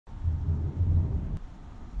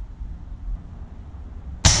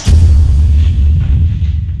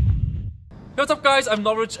Hey, what's up guys, I'm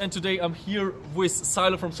NOVRITSCH and today I'm here with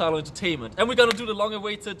Silo from Silo Entertainment and we're gonna do the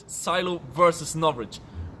long-awaited Silo versus NOVRITSCH.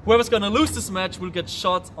 Whoever's gonna lose this match will get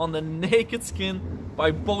shot on the naked skin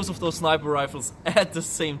by both of those sniper rifles at the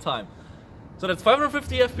same time. So that's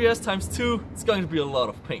 550 FPS times 2, it's going to be a lot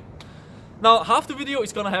of pain. Now half the video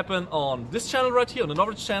is gonna happen on this channel right here, on the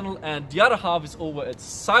NOVRITSCH channel, and the other half is over at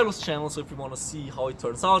Silo's channel, so if you wanna see how it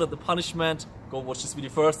turns out at the punishment, go watch this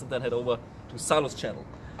video first and then head over to Silo's channel.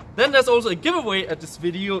 Then there's also a giveaway at this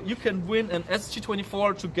video. You can win an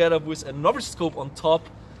SG24 together with a NOVRITSCH scope on top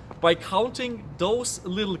by counting those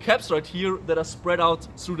little caps right here that are spread out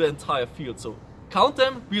through the entire field. So count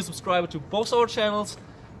them, be a subscriber to both our channels,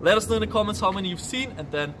 let us know in the comments how many you've seen,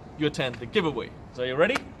 and then you attend the giveaway. So are you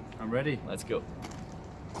ready? I'm ready. Let's go.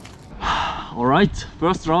 Alright,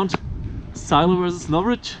 first round, Silo versus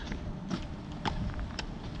NOVRITSCH.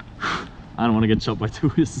 I don't want to get shot by two,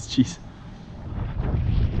 this is cheese.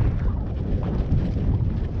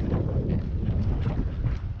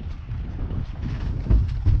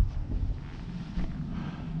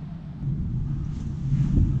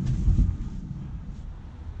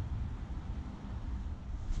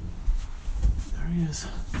 He is.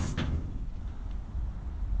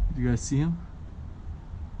 Do you guys see him?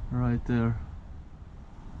 Right there.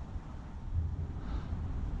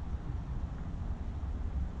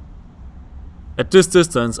 At this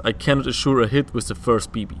distance, I cannot assure a hit with the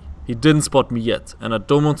first BB. He didn't spot me yet, and I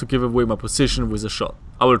don't want to give away my position with a shot.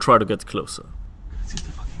 I will try to get closer. Let's get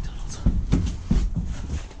the fucking tunnels.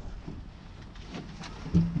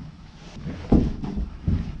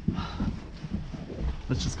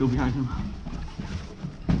 Let's just go behind him.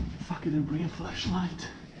 I didn't bring a flashlight.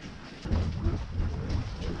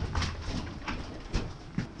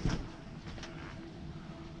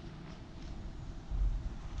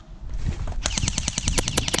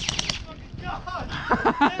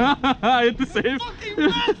 I hit the same.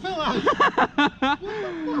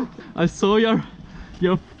 I saw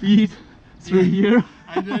your feet through here.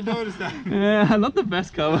 I didn't notice that. Yeah, not the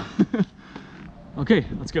best cover. Okay,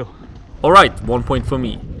 let's go. Alright, 1 point for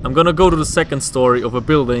me. I'm gonna go to the second story of a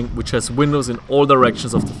building which has windows in all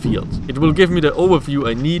directions of the field. It will give me the overview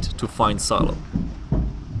I need to find Silo.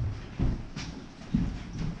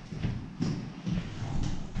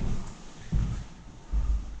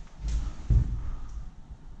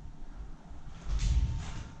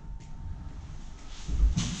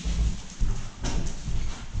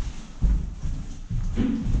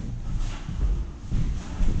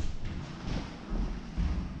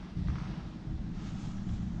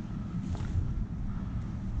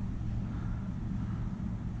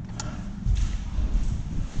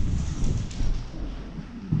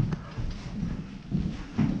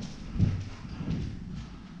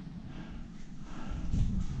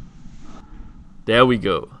 There we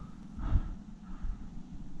go.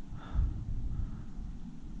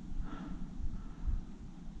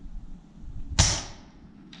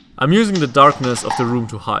 I'm using the darkness of the room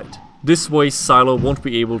to hide. This way Silo won't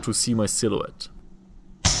be able to see my silhouette.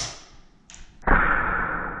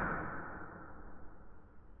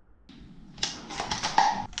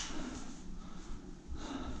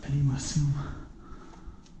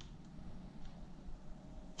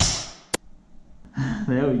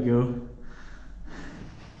 There we go.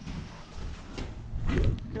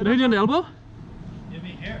 Did I hit you on the elbow? Hit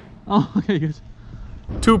me here. Oh, okay, good.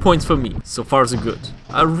 2 points for me, so far so good.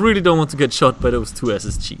 I really don't want to get shot by those two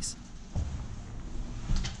SSGs.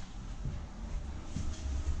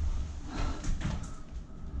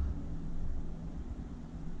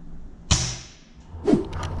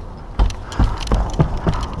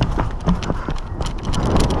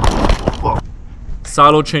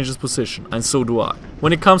 Silo changes position, and so do I.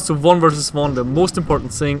 When it comes to 1 versus 1, the most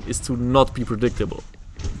important thing is to not be predictable.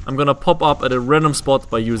 I'm gonna pop up at a random spot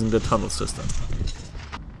by using the tunnel system.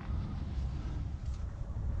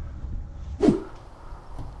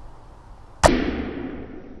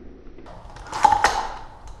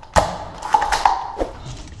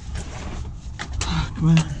 Fuck,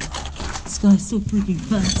 man. This guy's so freaking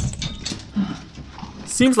fast.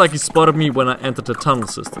 Seems like he spotted me when I entered the tunnel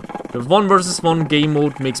system. The 1 versus 1 game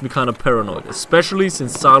mode makes me kinda paranoid, especially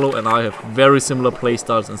since Silo and I have very similar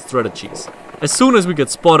playstyles and strategies. As soon as we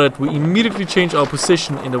get spotted, we immediately change our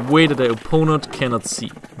position in a way that the opponent cannot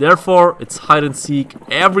see. Therefore, it's hide and seek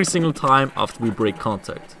every single time after we break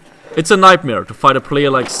contact. It's a nightmare to fight a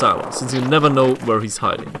player like Silo, since you never know where he's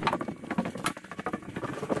hiding.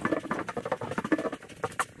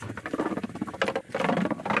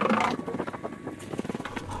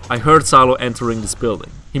 I heard Silo entering this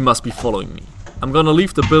building. He must be following me. I'm gonna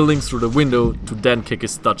leave the building through the window to then kick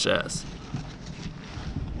his Dutch ass.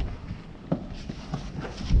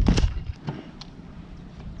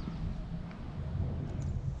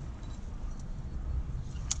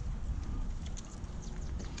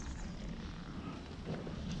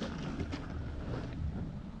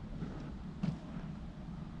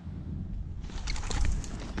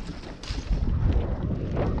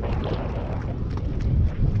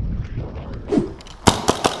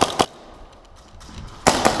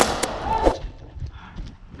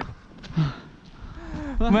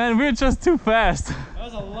 Man, we're just too fast. That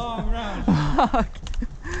was a long round.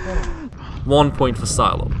 1 point for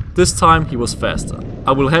Silo. This time he was faster.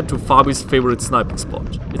 I will head to Fabi's favorite sniping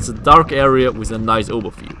spot. It's a dark area with a nice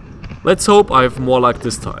overview. Let's hope I have more luck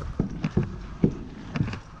this time.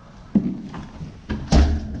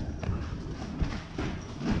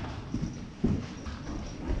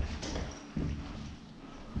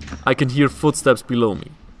 I can hear footsteps below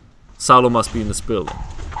me. Silo must be in this building.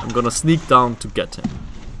 I'm gonna sneak down to get him.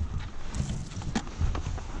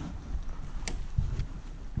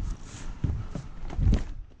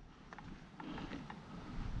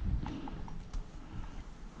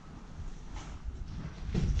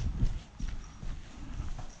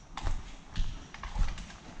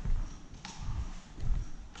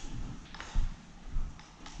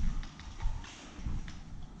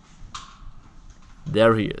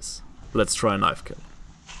 There he is. Let's try a knife kill.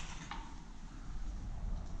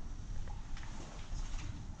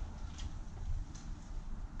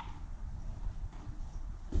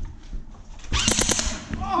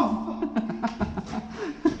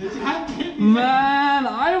 Man,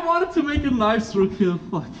 I wanted to make a knife through kill.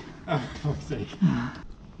 Fuck. Oh, for fuck's sake.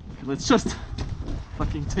 Okay, let's just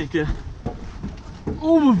fucking take a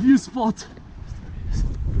overview spot.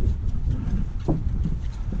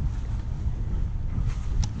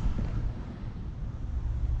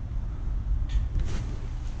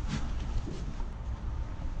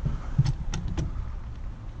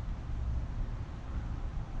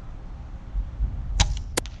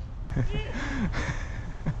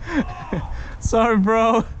 Sorry,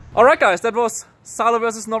 bro. Alright guys, that was Silo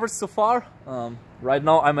versus NOVRITSCH so far. Right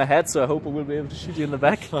now I'm ahead, so I hope I will be able to shoot you in the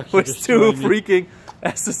back with 2 freaking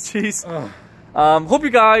SSGs. Hope you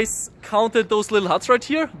guys counted those little huts right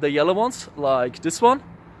here, the yellow ones, like this one.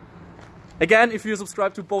 Again, if you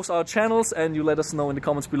subscribe to both our channels and you let us know in the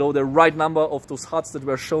comments below the right number of those huts that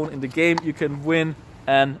were shown in the game, you can win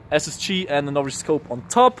an SSG and a NOVRITSCH scope on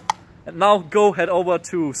top. And now go head over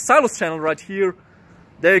to Silo's channel right here.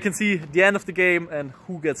 There you can see the end of the game and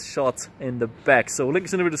who gets shot in the back. So link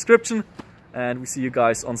is in the description and we see you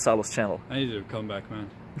guys on Silo's channel. I need to come back, man.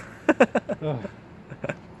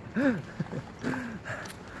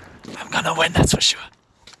 I'm gonna win, that's for sure.